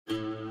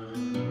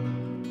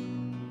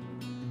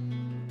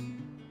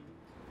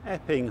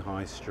Epping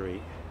High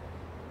Street,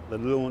 the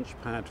launch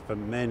pad for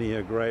many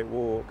a great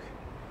walk,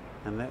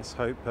 and let's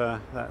hope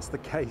that's the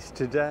case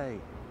today.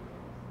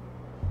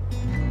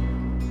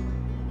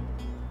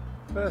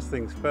 First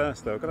things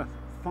first though, I've got to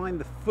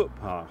find the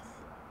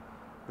footpath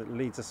that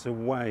leads us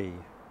away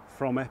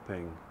from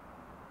Epping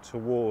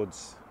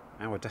towards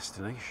our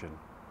destination,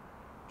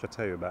 which I'll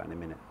tell you about in a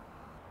minute.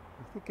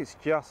 I think it's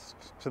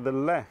just to the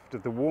left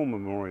of the War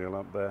Memorial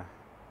up there.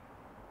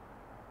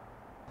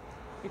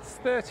 It's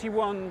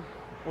 31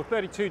 or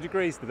 32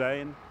 degrees today,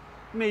 and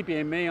me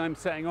being me, I'm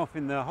setting off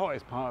in the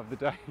hottest part of the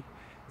day.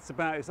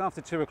 It's after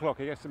 2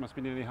 o'clock, I guess it must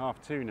be nearly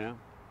 2:30 now.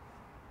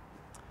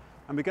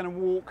 And we're going to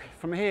walk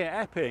from here,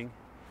 Epping,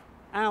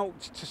 out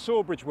to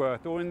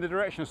Sawbridgeworth, or in the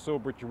direction of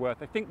Sawbridgeworth.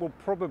 I think we'll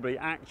probably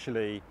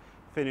actually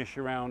finish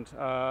around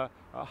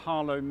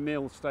Harlow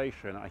Mill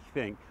Station, I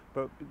think.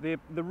 But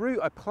the route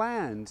I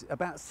planned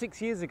about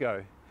 6 years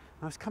ago,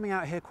 I was coming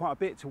out here quite a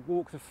bit to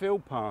walk the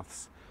field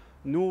paths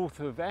north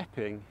of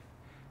Epping,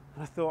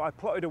 and I thought I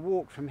plotted a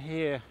walk from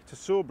here to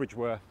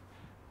Sawbridgeworth,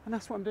 and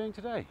that's what I'm doing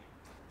today.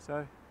 So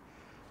it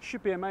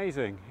should be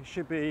amazing. It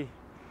should be,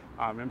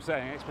 I'm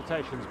setting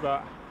expectations,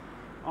 but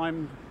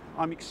I'm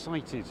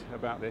excited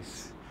about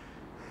this.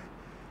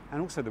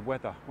 And also the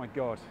weather, my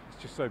God,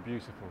 it's just so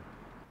beautiful.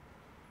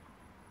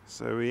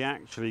 So we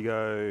actually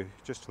go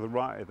just to the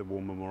right of the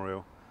War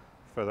Memorial,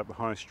 further up the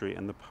High Street,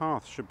 and the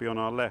path should be on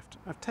our left.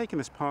 I've taken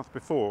this path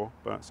before,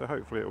 but so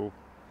hopefully it will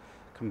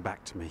come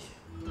back to me.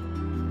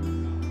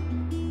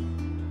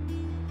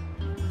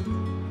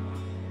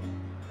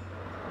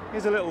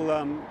 Here's a little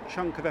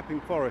chunk of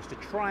Epping Forest, a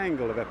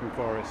triangle of Epping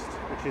Forest,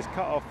 which is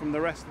cut off from the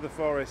rest of the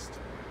forest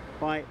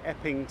by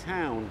Epping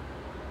Town.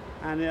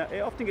 And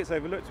it often gets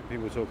overlooked when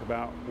people talk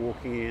about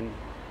walking in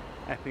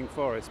Epping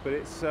Forest, but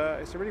it's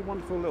a really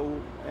wonderful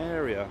little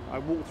area. I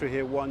walked through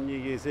here one New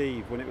Year's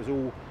Eve when it was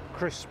all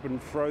crisp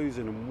and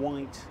frozen and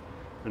white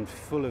and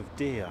full of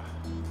deer.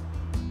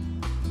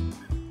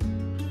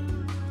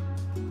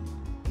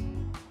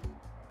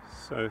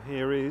 So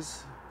here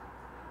is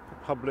a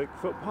public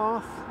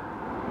footpath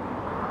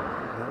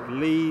that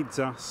leads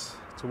us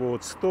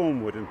towards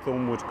Thornwood and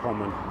Thornwood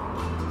Common.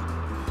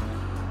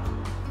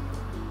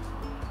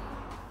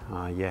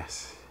 Ah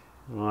yes,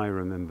 I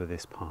remember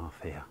this path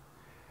here.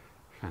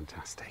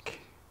 Fantastic.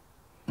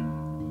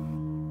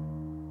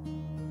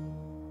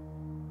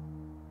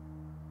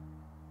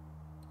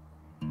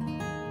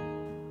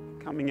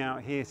 Coming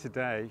out here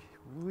today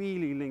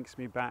really links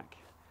me back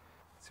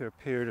to a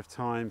period of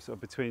time sort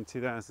of between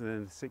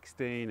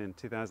 2016 and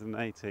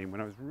 2018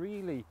 when I was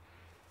really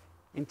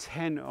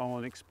intent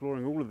on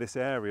exploring all of this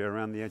area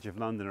around the edge of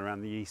London, around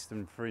the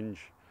eastern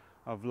fringe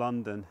of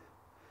London,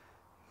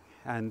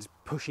 and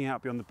pushing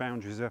out beyond the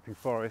boundaries of Epping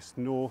Forest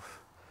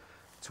north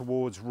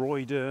towards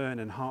Roydon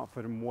and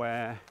Hertford and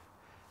Ware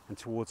and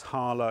towards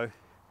Harlow.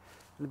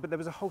 But there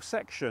was a whole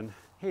section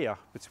here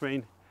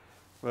between,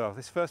 well,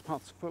 this first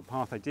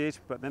footpath I did,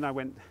 but then I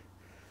went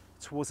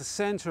towards the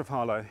centre of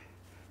Harlow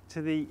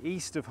to the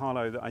east of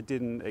Harlow that I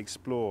didn't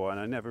explore, and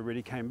I never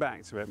really came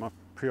back to it. My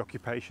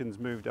preoccupations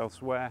moved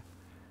elsewhere.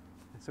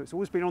 So it's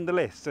always been on the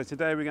list. So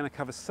today we're going to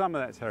cover some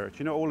of that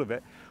territory, not all of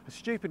it. I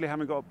stupidly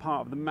haven't got a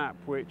part of the map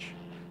which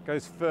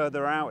goes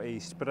further out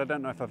east, but I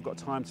don't know if I've got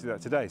time to do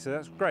that today. So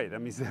that's great.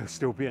 That means there'll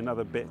still be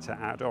another bit to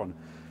add on.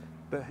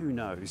 But who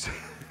knows?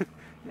 You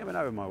never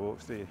know with my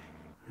walks, do you?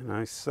 And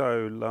I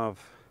so love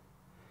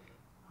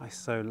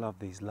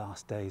these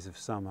last days of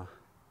summer.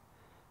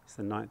 It's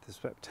the 9th of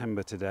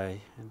September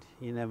today, and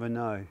you never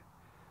know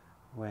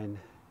when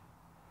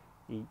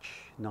each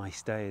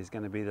nice day is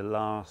going to be the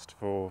last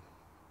for,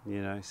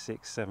 you know,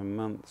 6-7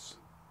 months.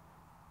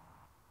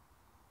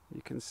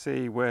 You can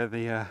see where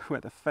the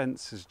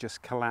fence has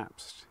just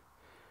collapsed.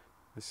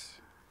 This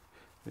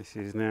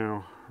is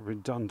now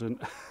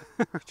redundant.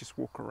 Just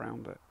walk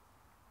around it.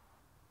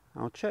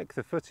 I'll check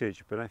the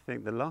footage, but I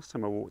think the last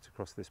time I walked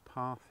across this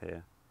path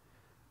here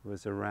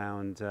was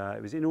around,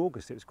 it was in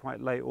August. It was quite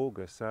late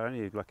August, so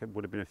only like it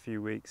would have been a few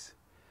weeks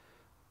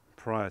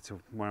prior to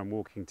where I'm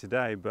walking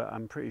today, but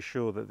I'm pretty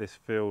sure that this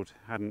field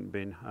hadn't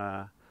been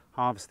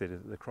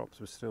harvested. The crops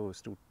were still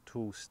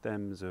tall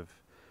stems of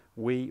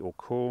wheat or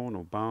corn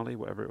or barley,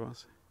 whatever it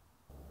was.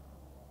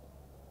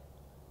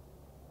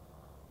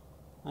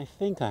 I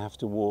think I have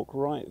to walk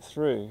right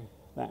through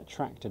that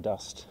tractor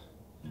dust.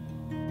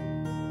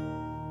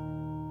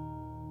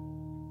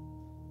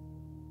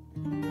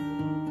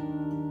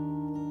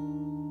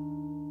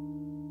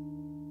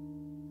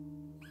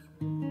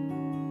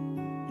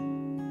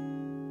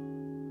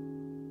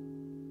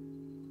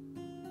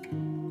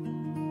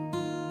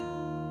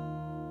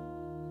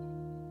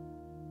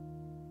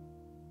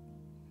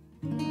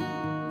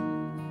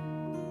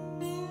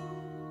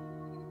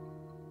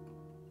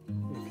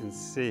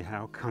 See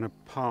how kind of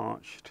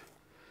parched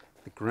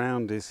the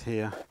ground is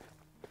here.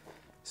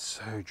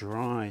 So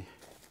dry.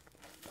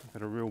 We've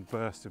got a real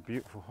burst of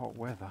beautiful hot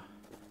weather.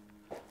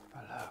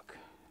 But look,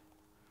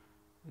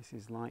 this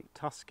is like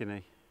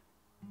Tuscany.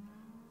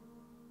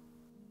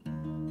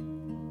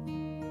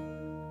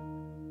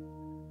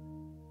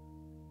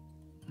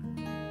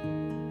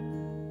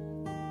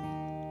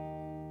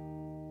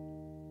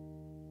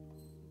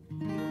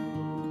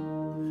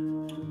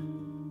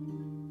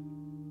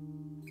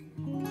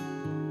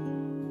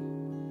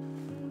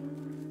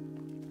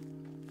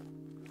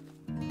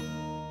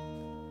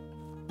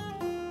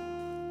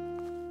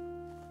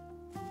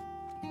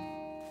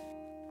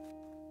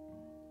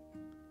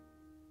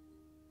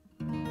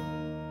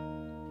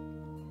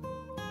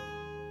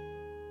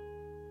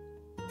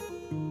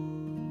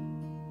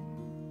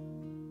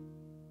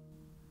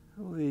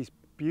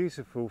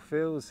 beautiful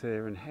fields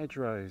here and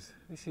hedgerows.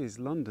 This is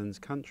London's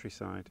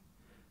countryside.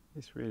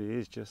 This really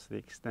is just the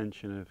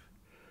extension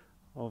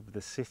of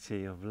the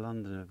city of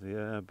London, of the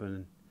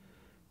urban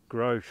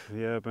growth,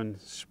 the urban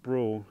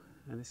sprawl,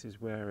 and this is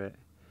where it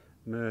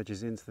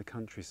merges into the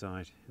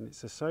countryside. And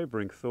it's a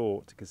sobering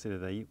thought to consider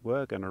they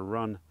were going to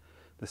run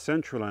the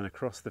central line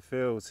across the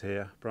fields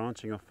here,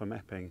 branching off from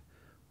Epping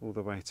all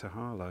the way to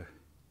Harlow.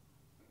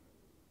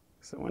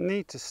 So I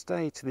need to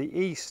stay to the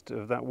east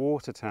of that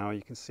water tower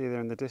you can see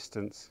there in the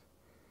distance.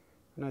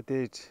 And I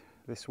did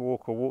this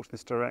walk, or walked in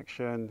this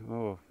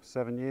direction,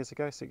 7 years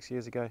ago, 6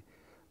 years ago.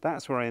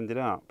 That's where I ended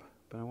up,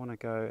 but I want to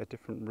go a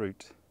different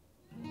route.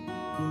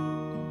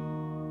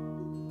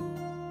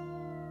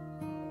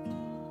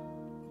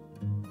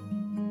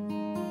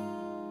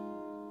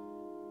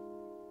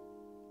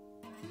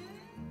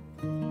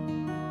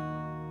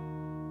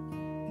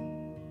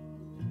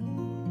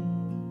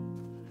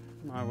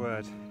 My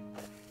word,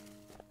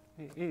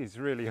 it is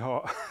really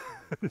hot.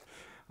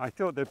 I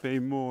thought there'd be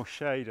more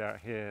shade out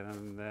here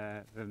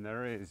than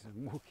there is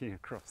walking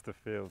across the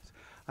fields.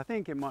 I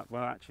think it might,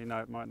 well actually no,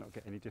 it might not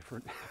get any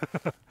different.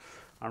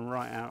 I'm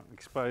right out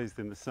exposed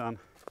in the sun.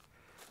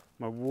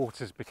 My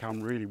water's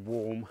become really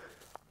warm.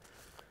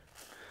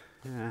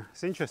 Yeah,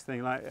 it's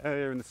interesting, like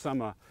earlier in the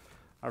summer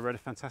I read a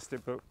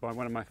fantastic book by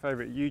one of my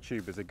favourite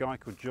YouTubers, a guy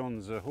called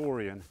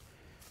Zorro,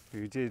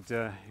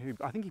 who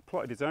I think he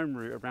plotted his own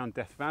route around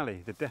Death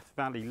Valley, the Death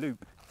Valley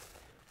Loop.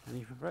 And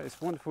he wrote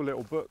this wonderful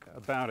little book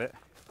about it.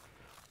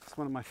 It's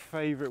one of my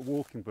favourite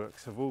walking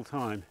books of all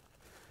time.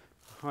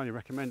 I highly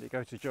recommend it.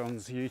 Go to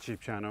John's YouTube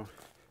channel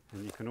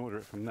and you can order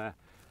it from there.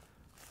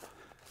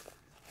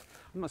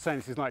 I'm not saying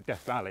this is like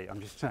Death Valley, I'm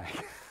just saying.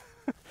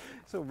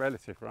 It's all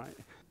relative, right?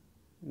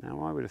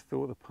 Now I would have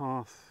thought the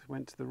path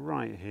went to the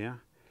right here.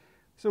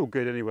 It's all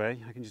good anyway.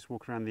 I can just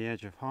walk around the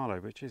edge of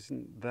Harlow, which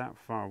isn't that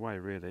far away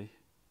really.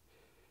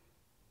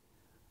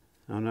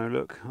 Oh no,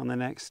 look, on the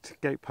next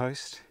gate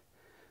post,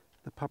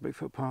 the public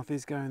footpath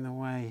is going the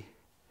way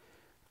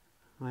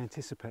I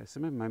anticipated. So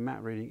maybe my map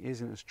reading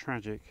isn't as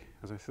tragic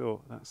as I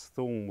thought. That's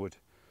Thornwood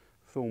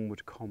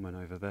Common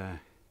over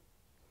there.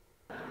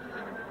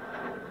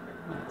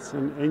 It's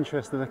an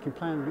interesting looking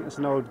plane. I think it's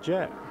an old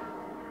jet.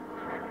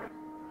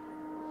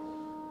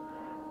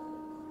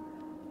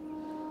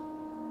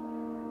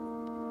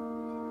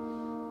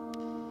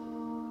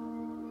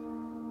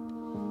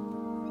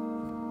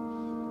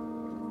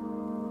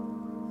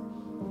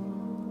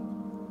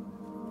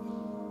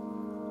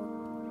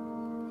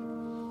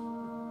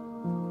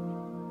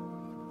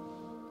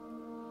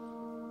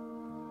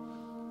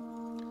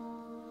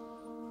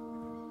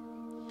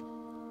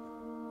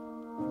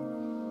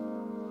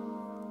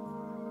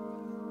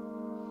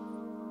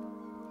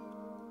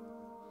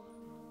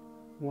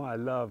 What I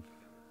love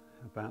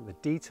about the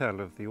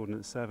detail of the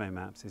Ordnance Survey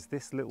maps is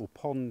this little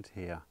pond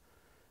here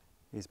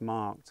is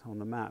marked on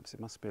the maps. It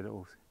must be a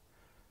little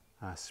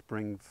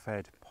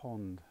spring-fed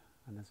pond,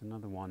 and there's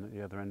another one at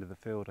the other end of the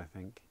field, I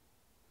think.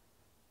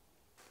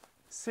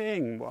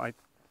 Seeing what I'm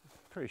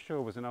pretty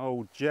sure was an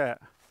old jet,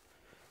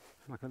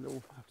 like a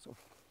little sort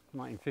of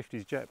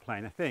 1950s jet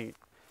plane, I think,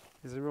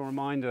 is a real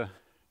reminder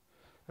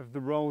of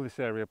the role this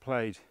area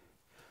played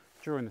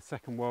during the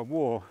Second World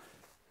War.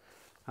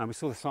 And we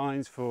saw the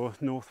signs for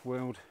North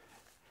Weald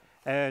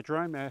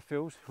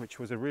Airfield, which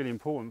was a really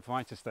important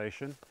fighter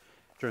station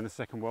during the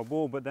Second World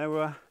War, but there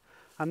were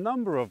a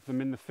number of them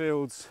in the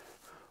fields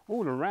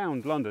all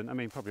around London. I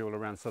mean, probably all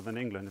around southern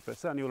England, but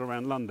certainly all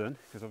around London,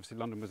 because obviously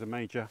London was a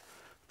major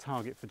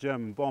target for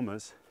German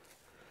bombers.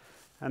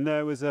 And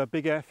there was a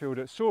big airfield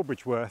at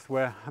Sawbridgeworth,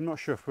 where I'm not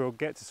sure if we'll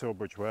get to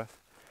Sawbridgeworth,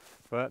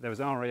 but there was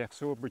RAF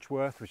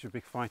Sawbridgeworth, which was a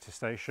big fighter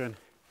station,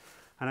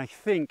 and I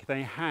think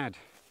they had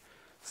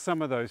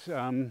some of those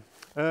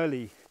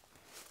early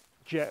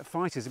jet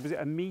fighters. Was it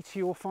a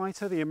Meteor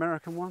fighter, the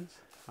American ones?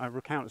 I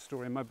recount a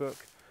story in my book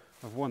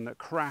of one that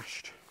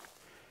crashed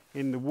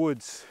in the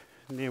woods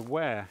near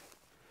Ware.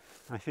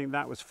 I think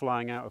that was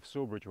flying out of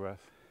Sawbridgeworth.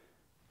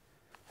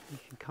 You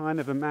can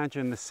kind of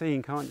imagine the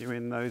scene, can't you,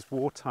 in those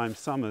wartime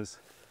summers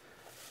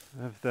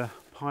of the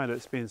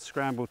pilots being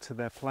scrambled to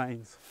their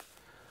planes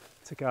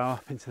to go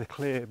up into the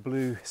clear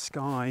blue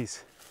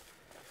skies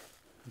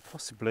and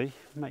possibly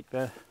make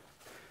their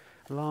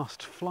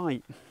last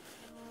flight.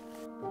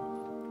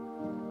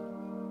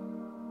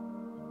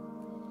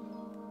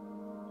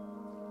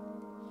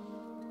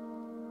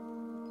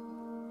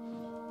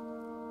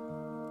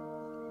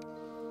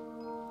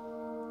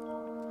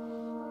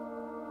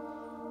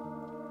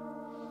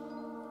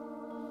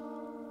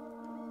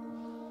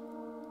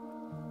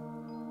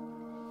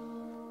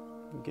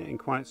 I'm getting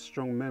quite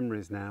strong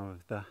memories now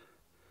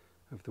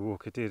of the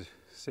walk I did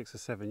 6 or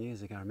 7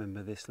 years ago. I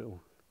remember this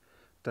little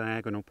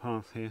diagonal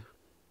path here.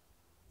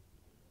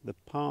 The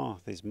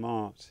path is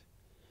marked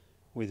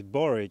with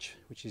borage,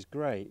 which is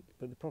great,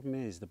 but the problem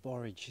is the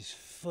borage is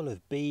full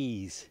of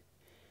bees.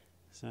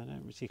 So I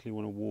don't particularly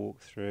want to walk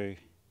through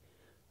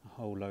a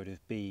whole load of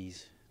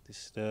bees,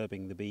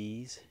 disturbing the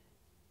bees.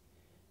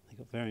 They've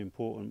got very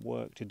important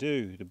work to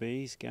do, the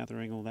bees,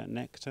 gathering all that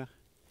nectar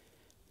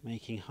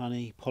making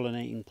honey,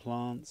 pollinating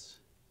plants.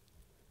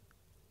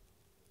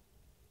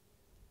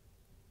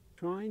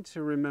 Trying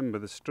to remember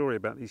the story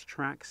about these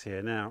tracks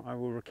here. Now I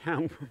will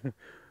recount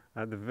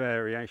the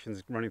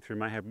variations running through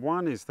my head.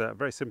 One is that, a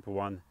very simple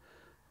one,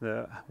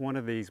 that one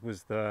of these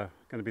was going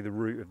to be the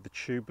route of the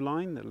tube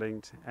line that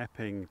linked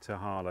Epping to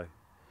Harlow.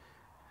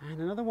 And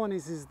another one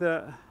is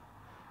that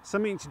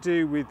something to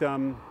do with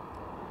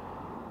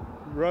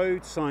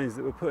road signs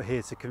that were put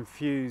here to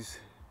confuse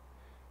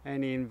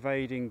any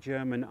invading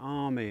German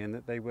army, and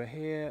that they were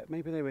here,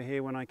 maybe they were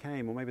here when I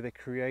came, or maybe they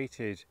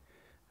created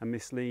a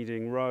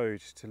misleading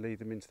road to lead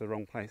them into the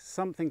wrong place.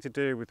 Something to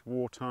do with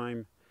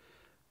wartime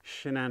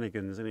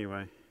shenanigans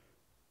anyway.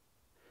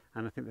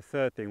 And I think the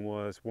third thing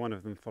was one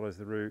of them follows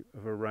the route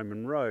of a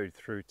Roman road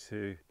through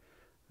to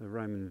the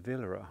Roman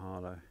villa at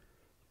Harlow.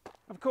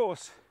 Of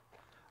course,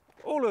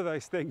 all of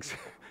those things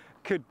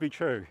could be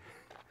true,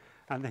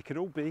 and they could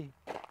all be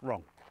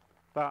wrong.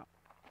 But,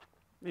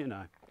 you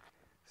know,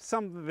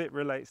 some of it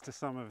relates to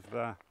some of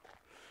the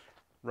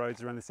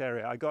roads around this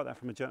area. I got that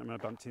from a gentleman I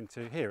bumped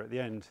into here at the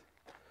end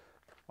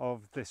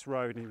of this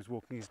road, and he was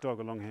walking his dog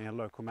along here, a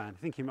local man.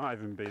 I think he might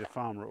even be the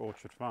farmer at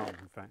Orchard Farm,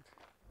 in fact.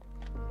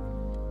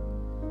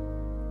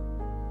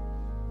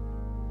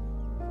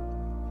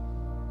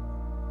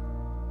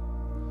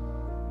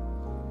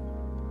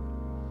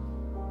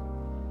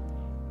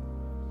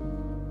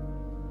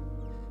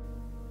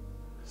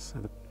 So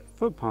the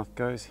footpath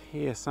goes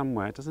here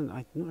somewhere.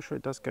 I'm not sure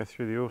it does go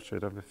through the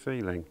orchard, I have a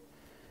feeling.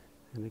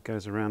 And it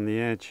goes around the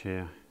edge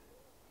here.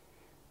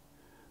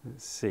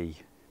 Let's see.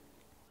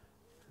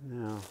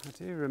 Now, I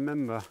do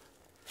remember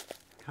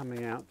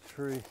coming out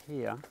through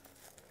here,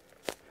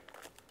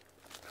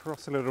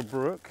 across a little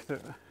brook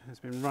that has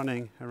been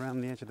running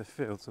around the edge of the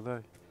fields, although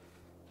it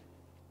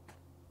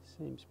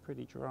seems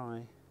pretty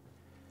dry.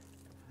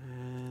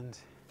 And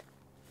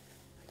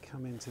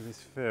come into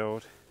this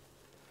field.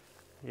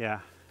 Yeah.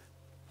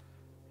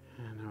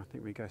 And now I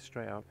think we go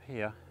straight up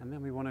here, and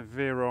then we want to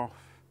veer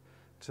off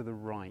to the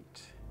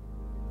right.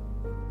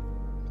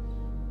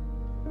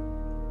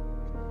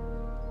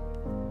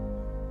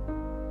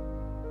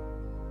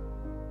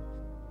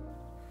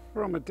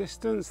 From a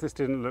distance, this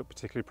didn't look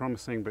particularly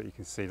promising, but you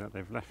can see that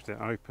they've left it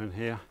open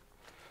here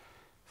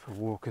for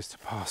walkers to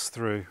pass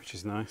through, which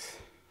is nice.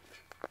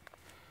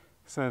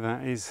 So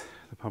that is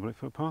the public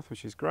footpath,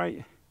 which is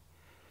great.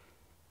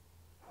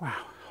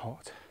 Wow,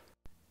 hot.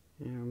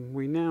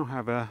 We now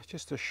have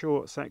just a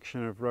short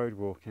section of road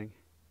walking,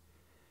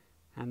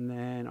 and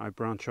then I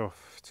branch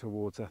off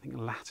towards, I think,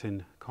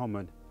 Latin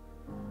Common.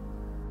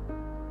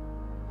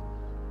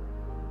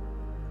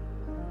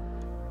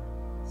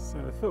 So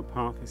the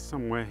footpath is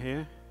somewhere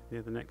here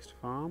near the next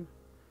farm,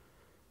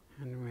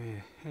 and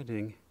we're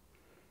heading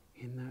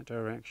in that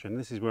direction.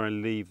 This is where I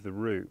leave the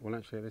route. Well,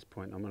 actually at this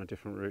point I'm on a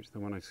different route to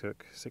the one I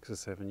took 6 or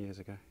 7 years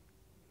ago.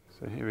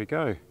 So here we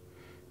go.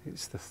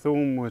 It's the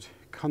Thornwood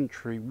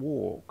Country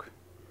Walk.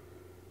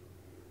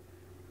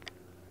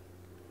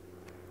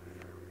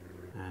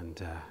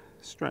 And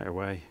straight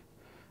away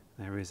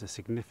there is a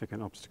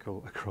significant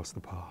obstacle across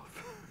the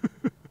path.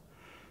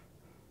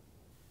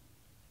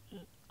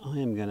 I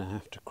am going to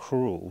have to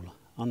crawl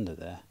under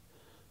there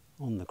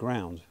on the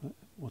ground,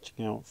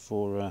 watching out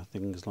for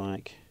things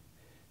like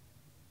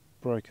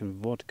broken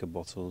vodka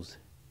bottles.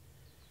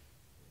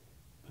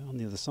 But on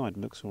the other side it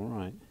looks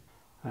alright.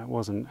 That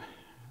wasn't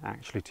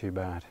actually too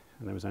bad,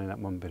 and there was only that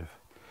one bit of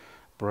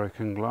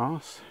broken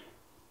glass.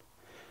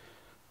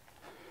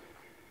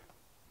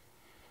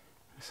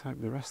 Let's hope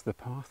the rest of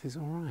the path is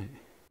alright.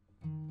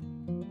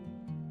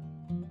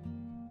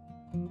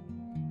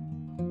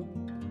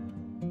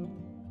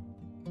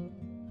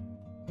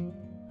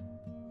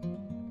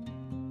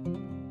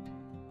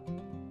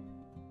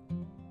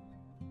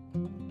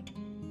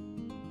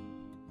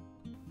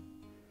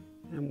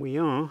 And we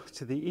are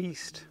to the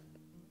east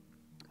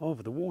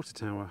of the water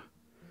tower,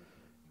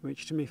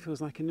 which to me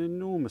feels like an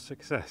enormous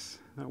success.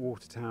 That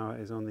water tower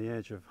is on the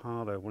edge of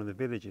Harlow, one of the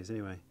villages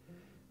anyway,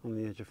 on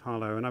the edge of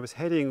Harlow. And I was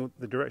heading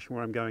the direction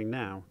where I'm going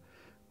now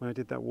when I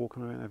did that walk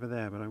and I went over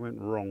there, but I went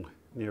wrong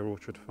near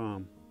Orchard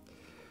Farm.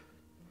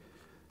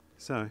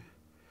 So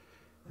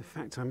the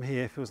fact I'm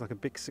here feels like a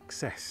big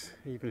success,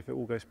 even if it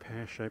all goes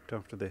pear-shaped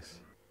after this.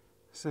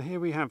 So here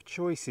we have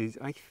choices.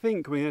 I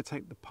think we're going to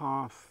take the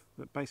path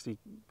that basically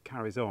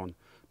carries on,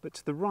 but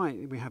to the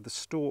right we have the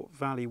Stort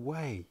Valley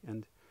Way,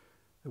 and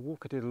the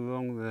walk I did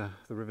along the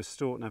River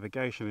Stort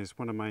navigation is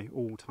one of my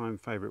all-time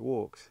favourite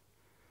walks.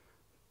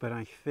 But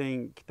I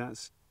think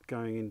that's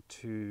going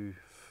into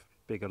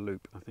bigger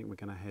loop. I think we're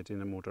going to head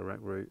in a more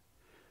direct route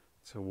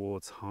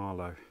towards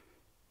Harlow.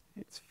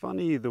 It's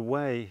funny the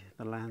way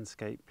the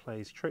landscape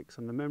plays tricks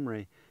on the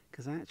memory,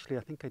 because actually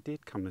I think I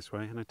did come this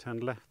way and I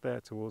turned left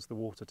there towards the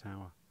water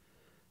tower.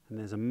 And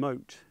there's a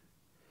moat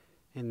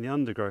in the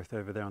undergrowth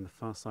over there on the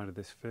far side of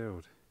this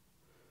field.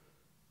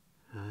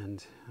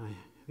 And I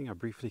think I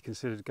briefly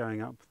considered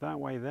going up that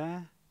way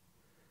there,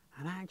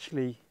 and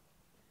actually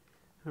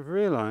I've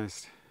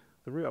realised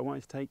the route I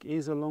wanted to take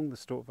is along the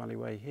Stort Valley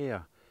Way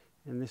here,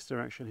 in this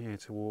direction here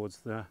towards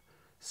the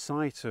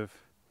site of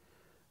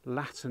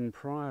Latin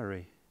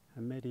Priory,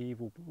 a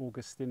medieval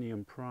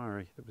Augustinian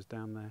priory that was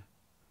down there.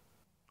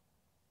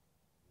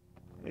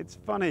 It's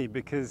funny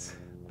because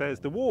there's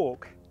the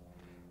walk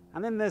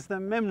and then there's the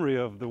memory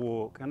of the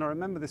walk, and I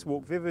remember this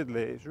walk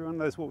vividly. It's one of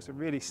those walks that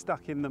really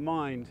stuck in the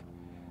mind,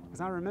 because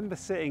I remember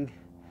sitting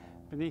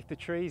beneath the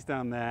trees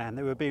down there and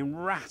they were being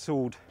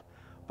rattled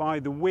by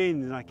the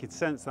wind, and I could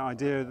sense the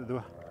idea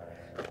that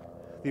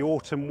the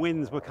autumn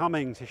winds were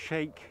coming to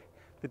shake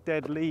the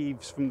dead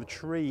leaves from the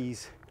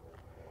trees.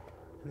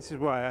 This is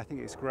why I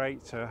think it's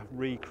great to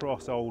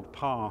recross old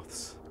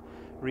paths,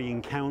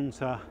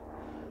 re-encounter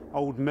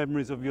old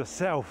memories of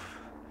yourself,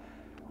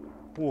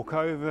 walk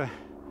over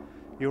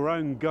your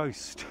own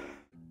ghost.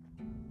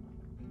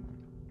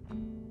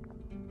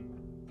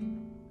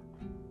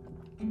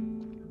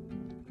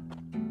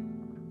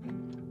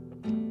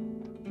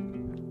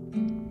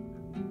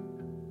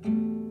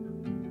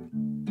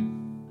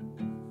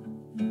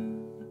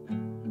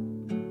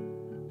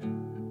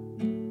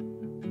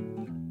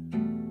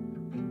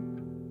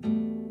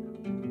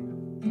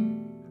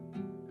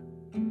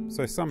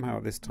 So somehow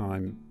at this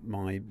time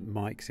my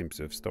mic seems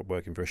to have stopped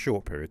working for a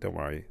short period. Don't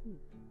worry,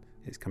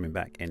 it's coming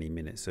back any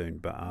minute soon.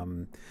 But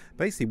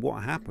basically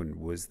what happened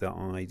was that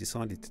I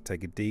decided to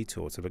take a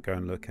detour to go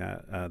and look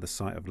at the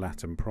site of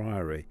Latin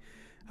Priory.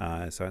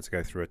 So I had to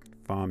go through a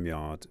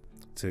farmyard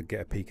to get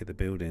a peek at the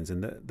buildings.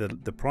 And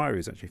the priory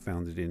was actually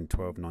founded in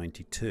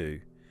 1292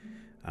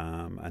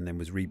 and then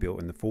was rebuilt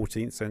in the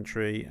 14th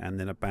century and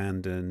then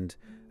abandoned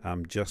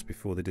just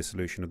before the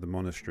dissolution of the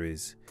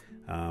monasteries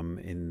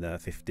in the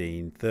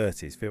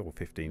 1530s or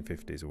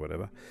 1550s or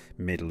whatever,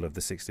 middle of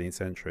the 16th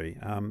century.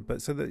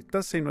 But so it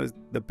does seem like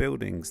the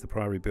buildings, the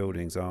priory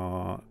buildings,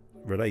 are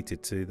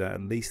related to that,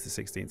 at least the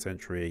 16th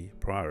century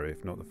priory,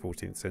 if not the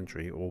 14th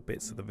century, or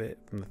bits of it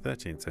from the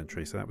 13th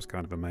century. So that was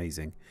kind of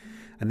amazing.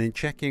 And then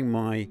checking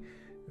my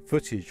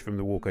footage from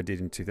the walk I did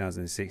in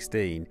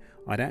 2016,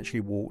 I'd actually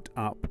walked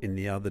up in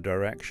the other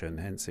direction,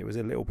 hence it was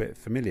a little bit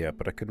familiar,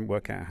 but I couldn't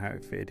work out how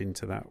it fitted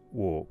into that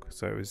walk.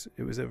 So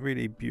it was a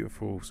really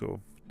beautiful sort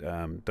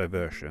of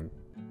diversion.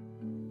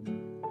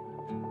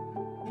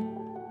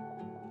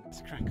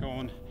 Let's crack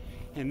on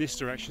in this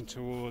direction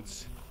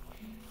towards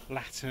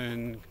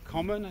Latin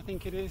Common, I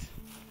think it is.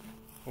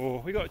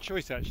 Or we got a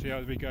choice actually,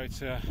 either we go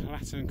to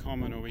Latin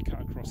Common or we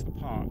cut across the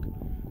park,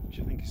 which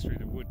I think is through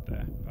the wood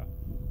there, but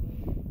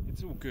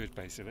it's all good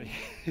basically.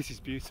 This is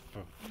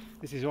beautiful.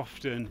 This is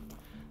often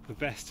the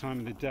best time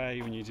of the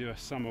day when you do a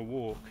summer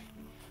walk,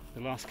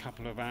 the last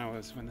couple of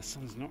hours when the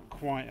sun's not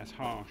quite as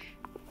harsh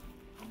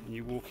and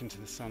you walk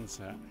into the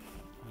sunset.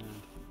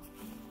 And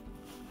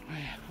I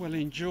will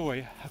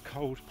enjoy a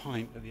cold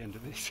pint at the end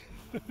of this,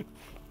 or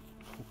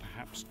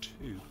perhaps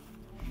two.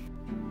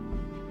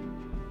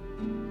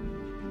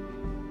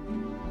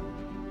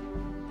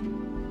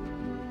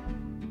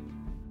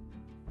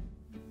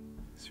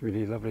 It's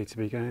really lovely to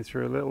be going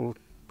through a little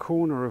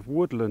corner of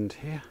woodland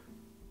here.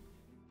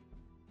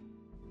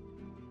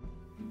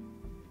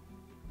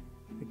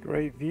 A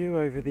great view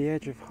over the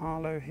edge of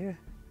Harlow here,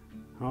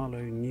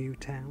 Harlow New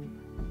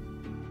Town.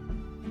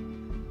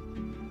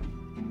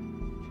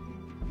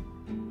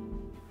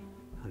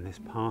 And this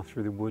path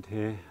through the wood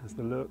here has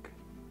the look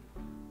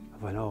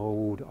of an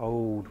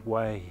old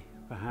way,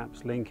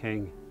 perhaps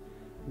linking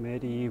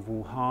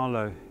medieval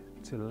Harlow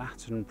to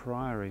Latin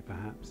Priory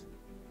perhaps.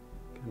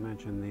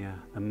 Imagine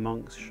the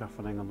monks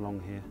shuffling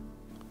along here.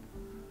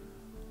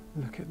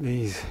 Look at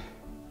these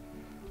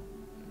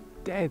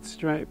dead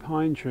straight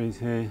pine trees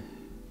here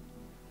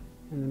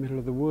in the middle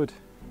of the wood.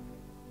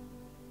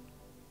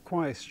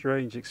 Quite a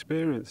strange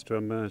experience to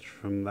emerge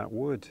from that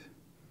wood.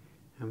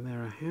 And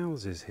there are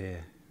houses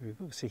here. We've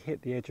obviously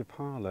hit the edge of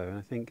Harlow, and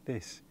I think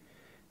this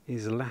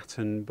is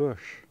Latin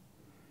bush,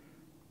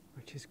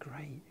 which is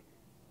great.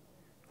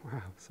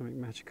 Wow,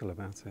 something magical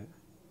about it.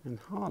 And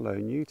Harlow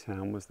New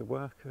Town was the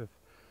work of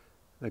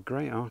the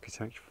great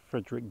architect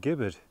Frederick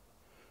Gibbard,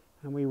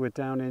 and we were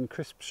down in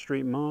Crisp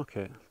Street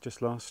Market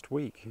just last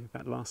week, in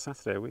fact last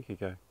Saturday, a week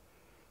ago,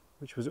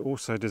 which was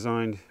also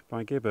designed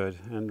by Gibbard,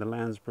 and the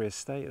Lansbury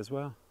estate as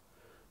well.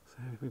 So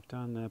we've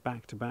done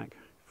back-to-back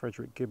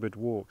Frederick Gibbard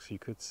walks, you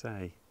could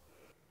say.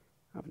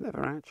 I've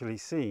never actually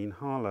seen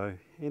Harlow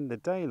in the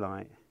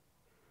daylight.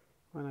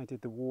 When I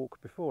did the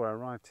walk before, I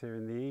arrived here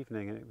in the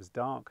evening and it was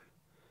dark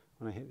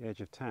when I hit the edge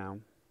of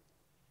town.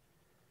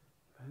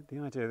 The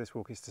idea of this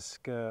walk is to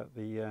skirt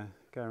the,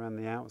 go around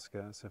the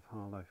outskirts of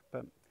Harlow,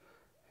 but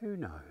who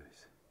knows?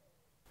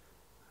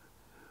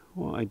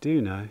 What I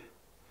do know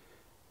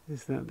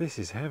is that this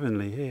is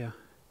heavenly here.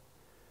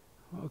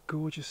 What a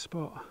gorgeous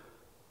spot.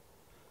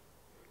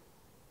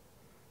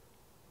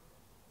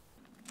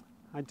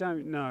 I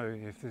don't know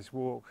if this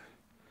walk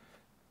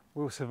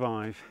will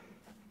survive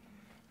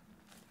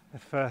the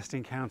first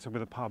encounter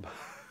with a pub.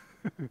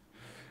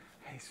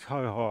 It's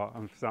so hot,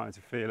 I'm starting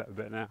to feel it a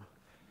bit now.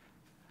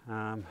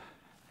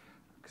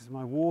 Because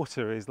my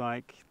water is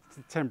like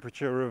the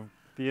temperature of,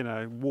 you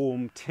know,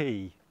 warm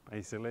tea,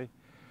 basically.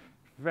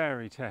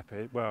 Very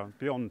tepid, well,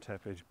 beyond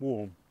tepid,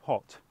 warm,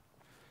 hot.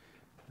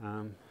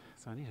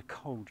 So I need a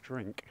cold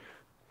drink.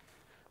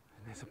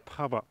 And there's a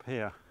pub up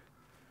here.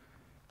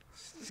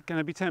 It's going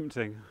to be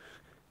tempting.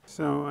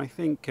 So I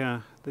think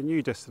the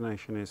new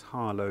destination is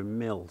Harlow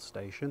Mill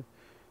Station,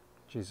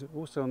 which is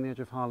also on the edge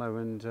of Harlow,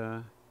 and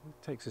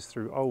it takes us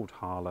through Old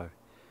Harlow.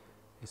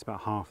 It's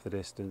about half the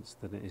distance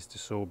than it is to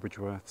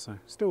Sawbridgeworth, so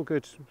still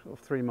good, sort of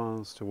 3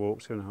 miles to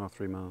walk, 2.5,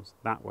 3 miles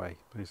that way,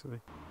 basically.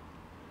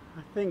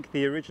 I think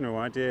the original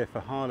idea for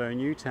Harlow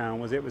New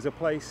Town was it was a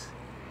place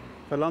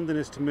for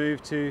Londoners to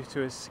move to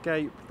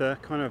escape the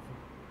kind of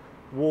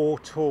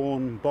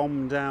war-torn,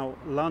 bombed-out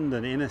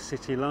London, inner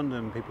city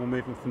London. People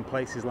moving from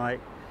places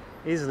like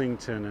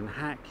Islington and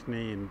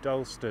Hackney and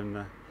Dalston,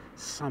 the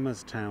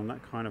Somers Town,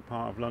 that kind of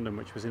part of London,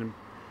 which was in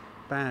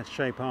bad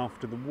shape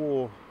after the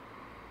war.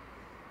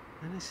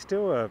 And it's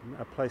still a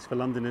place for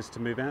Londoners to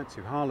move out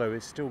to. Harlow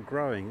is still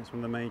growing. It's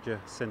one of the major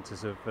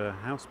centres of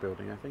house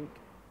building, I think.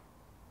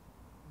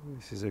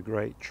 This is a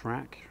great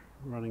track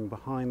running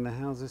behind the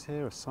houses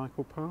here, a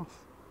cycle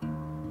path.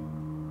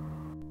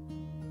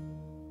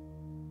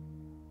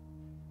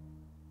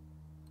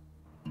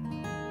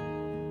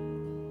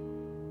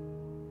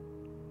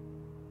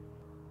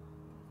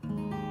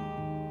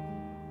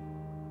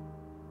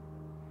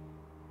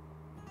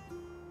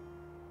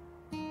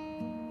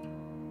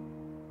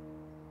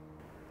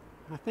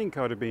 I think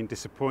I would have been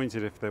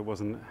disappointed if there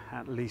wasn't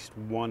at least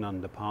one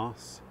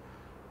underpass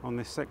on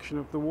this section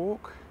of the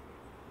walk.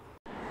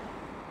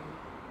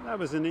 That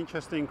was an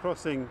interesting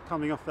crossing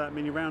coming off that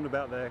mini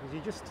roundabout there, because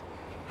you just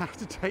have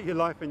to take your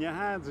life in your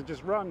hands and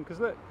just run, because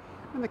look,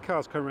 when the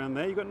cars come around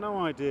there, you've got no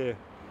idea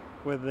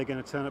whether they're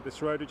going to turn up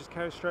this road or just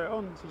carry straight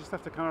on, so you just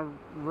have to kind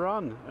of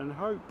run and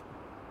hope.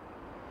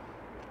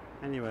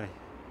 Anyway,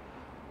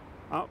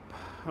 up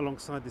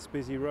alongside this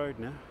busy road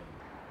now.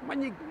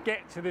 When you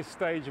get to this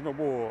stage of a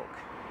walk,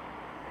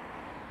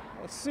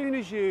 as soon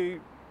as you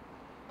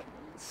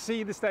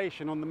see the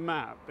station on the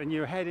map and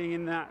you're heading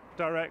in that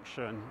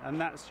direction and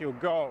that's your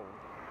goal,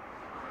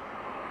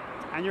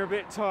 and you're a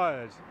bit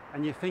tired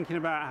and you're thinking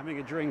about having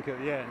a drink at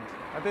the end,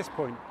 at this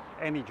point,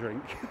 any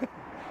drink,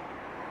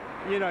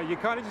 you know, you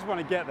kind of just want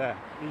to get there.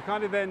 You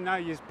kind of then know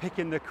you're just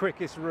picking the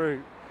quickest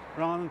route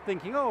rather than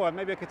thinking, oh,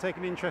 maybe I could take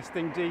an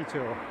interesting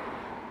detour,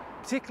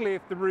 particularly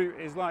if the route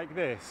is like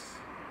this.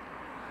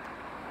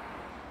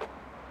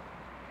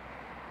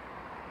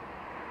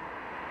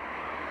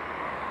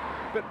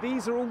 But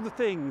these are all the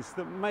things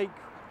that make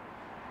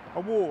a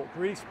walk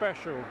really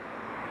special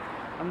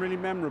and really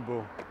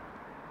memorable.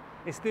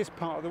 It's this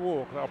part of the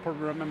walk that I'll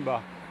probably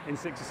remember in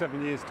 6 or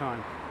 7 years'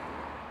 time.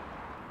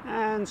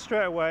 And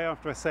straight away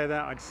after I say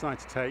that, I decide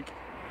to take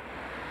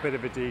a bit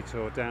of a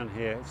detour down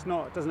here.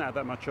 It doesn't have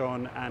that much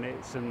on, and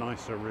it's a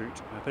nicer route,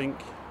 I think.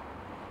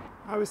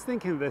 I was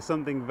thinking there's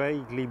something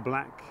vaguely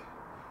Black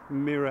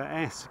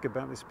Mirror-esque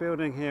about this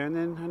building here, and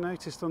then I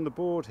noticed on the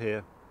board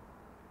here,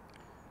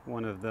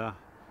 one of the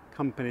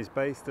companies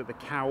based at the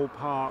Cowl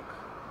Park,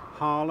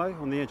 Harlow,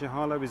 on the edge of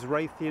Harlow, is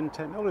Raytheon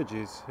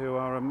Technologies, who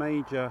are a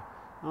major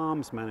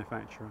arms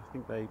manufacturer. I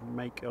think they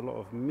make a lot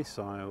of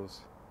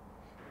missiles.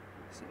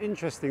 It's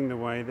interesting the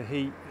way the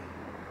heat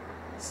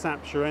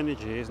saps your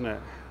energy, isn't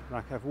it?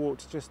 Like, I've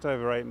walked just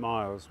over 8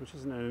 miles, which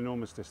isn't an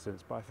enormous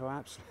distance, but I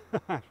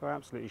feel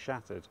absolutely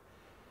shattered.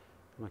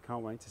 And I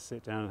can't wait to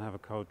sit down and have a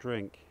cold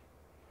drink.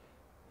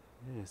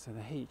 Yeah, so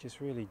the heat just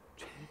really,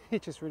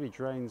 it just really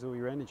drains all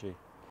your energy.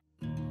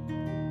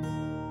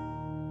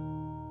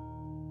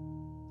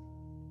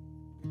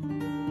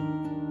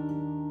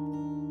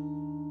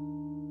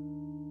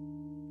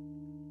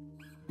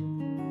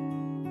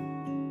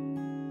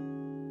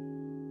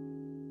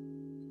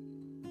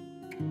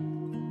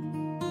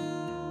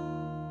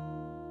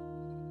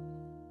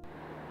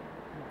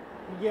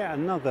 Yet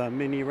another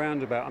mini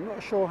roundabout. I'm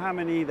not sure how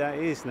many that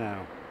is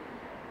now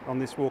on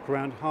this walk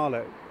around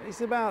Harlow.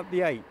 It's about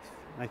the 8th,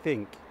 I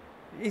think.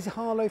 Is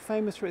Harlow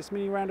famous for its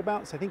mini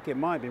roundabouts? I think it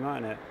might be,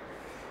 mightn't it?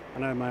 I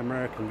know my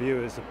American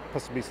viewers are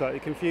possibly slightly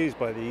confused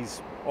by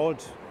these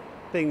odd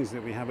things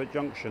that we have at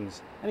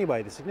junctions.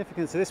 Anyway, the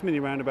significance of this mini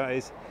roundabout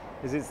is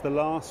it's the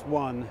last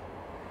one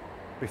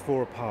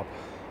before a pub.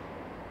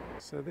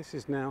 So this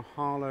is now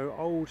Harlow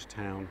Old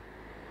Town.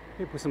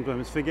 People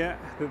sometimes forget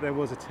that there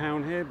was a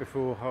town here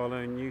before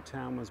Harlow New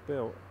Town was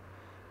built.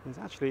 There's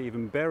actually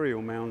even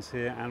burial mounds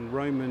here and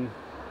Roman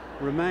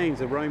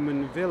remains, a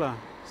Roman villa.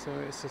 So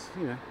it's just,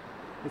 you know,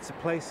 it's a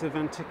place of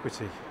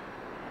antiquity.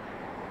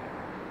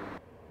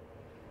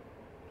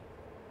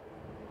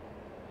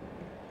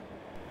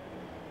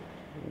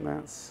 And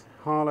that's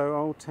Harlow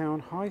Old Town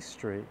High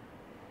Street.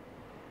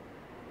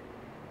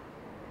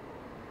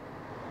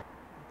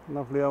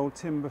 Lovely old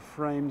timber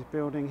framed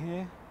building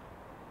here.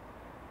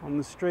 On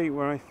the street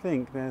where I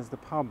think there's the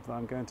pub that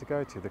I'm going to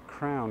go to. The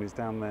Crown is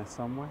down there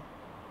somewhere.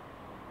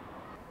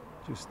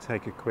 Just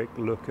take a quick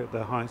look at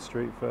the high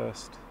street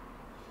first.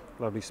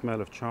 Lovely smell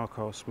of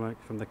charcoal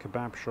smoke from the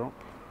kebab shop.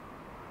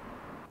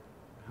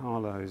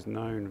 Harlow is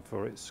known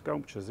for its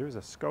sculptures. There is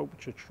a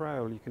sculpture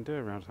trail you can do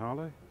around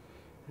Harlow.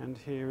 And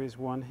here is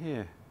one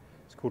here.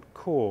 It's called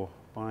Core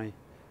by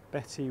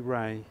Betty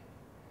Ray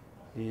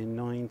in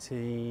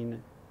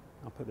 19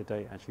 I'll put the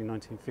date actually,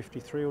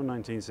 1953 or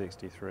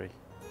 1963.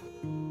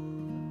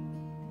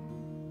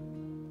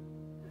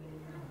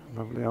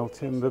 Lovely old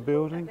timber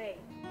building.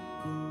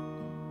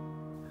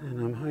 And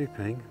I'm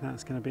hoping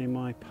that's going to be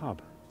my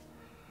pub.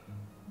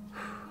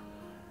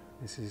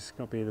 This has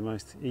got to be the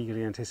most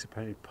eagerly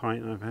anticipated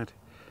pint I've had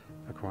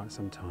for quite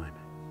some time.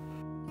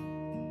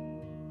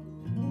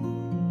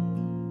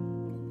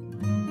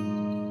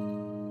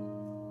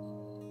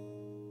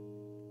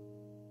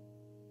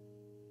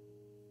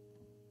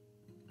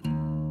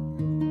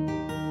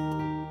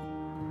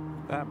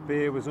 That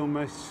beer was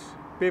almost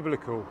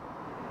biblical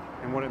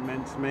in what it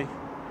meant to me.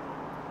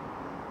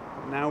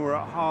 But now we're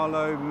at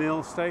Harlow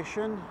Mill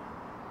Station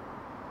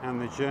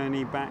and the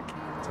journey back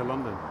to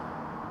London.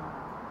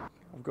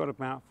 I've got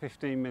about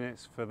 15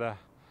 minutes for the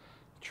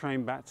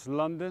train back to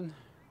London.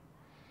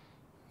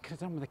 Could have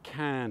done with a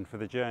can for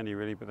the journey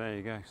really, but there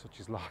you go, such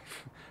is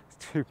life.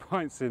 2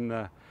 pints in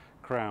the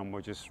Crown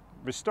were just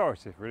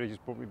restorative, really,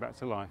 just brought me back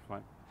to life,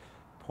 like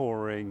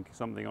pouring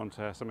something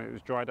onto something that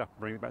was dried up and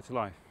bringing it back to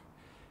life.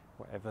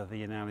 Whatever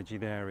the analogy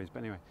there is. But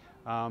anyway,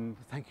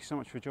 thank you so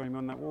much for joining me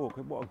on that walk.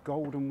 What a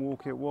golden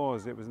walk it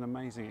was. It was an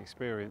amazing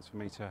experience for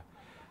me to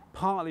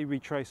partly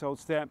retrace old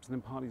steps and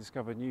then partly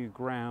discover new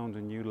ground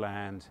and new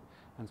land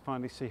and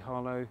finally see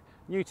Harlow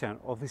New Town.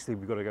 Obviously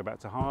we've got to go back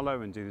to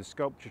Harlow and do the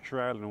sculpture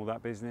trail and all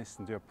that business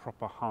and do a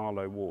proper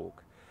Harlow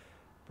walk.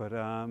 But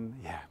yeah, I'm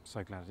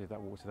so glad I did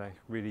that walk today.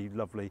 Really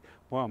lovely.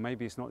 Well,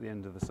 maybe it's not the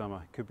end of the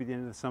summer. It could be the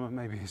end of the summer,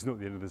 maybe it's not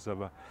the end of the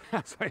summer.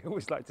 As I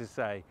always like to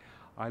say,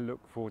 I look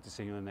forward to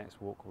seeing you on the next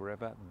walk,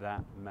 wherever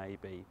that may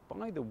be.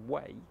 By the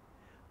way,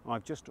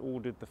 I've just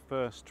ordered the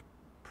first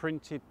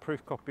printed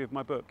proof copy of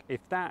my book.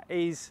 If that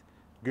is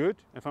good,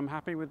 if I'm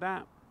happy with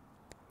that,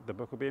 the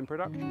book will be in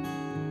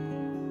production.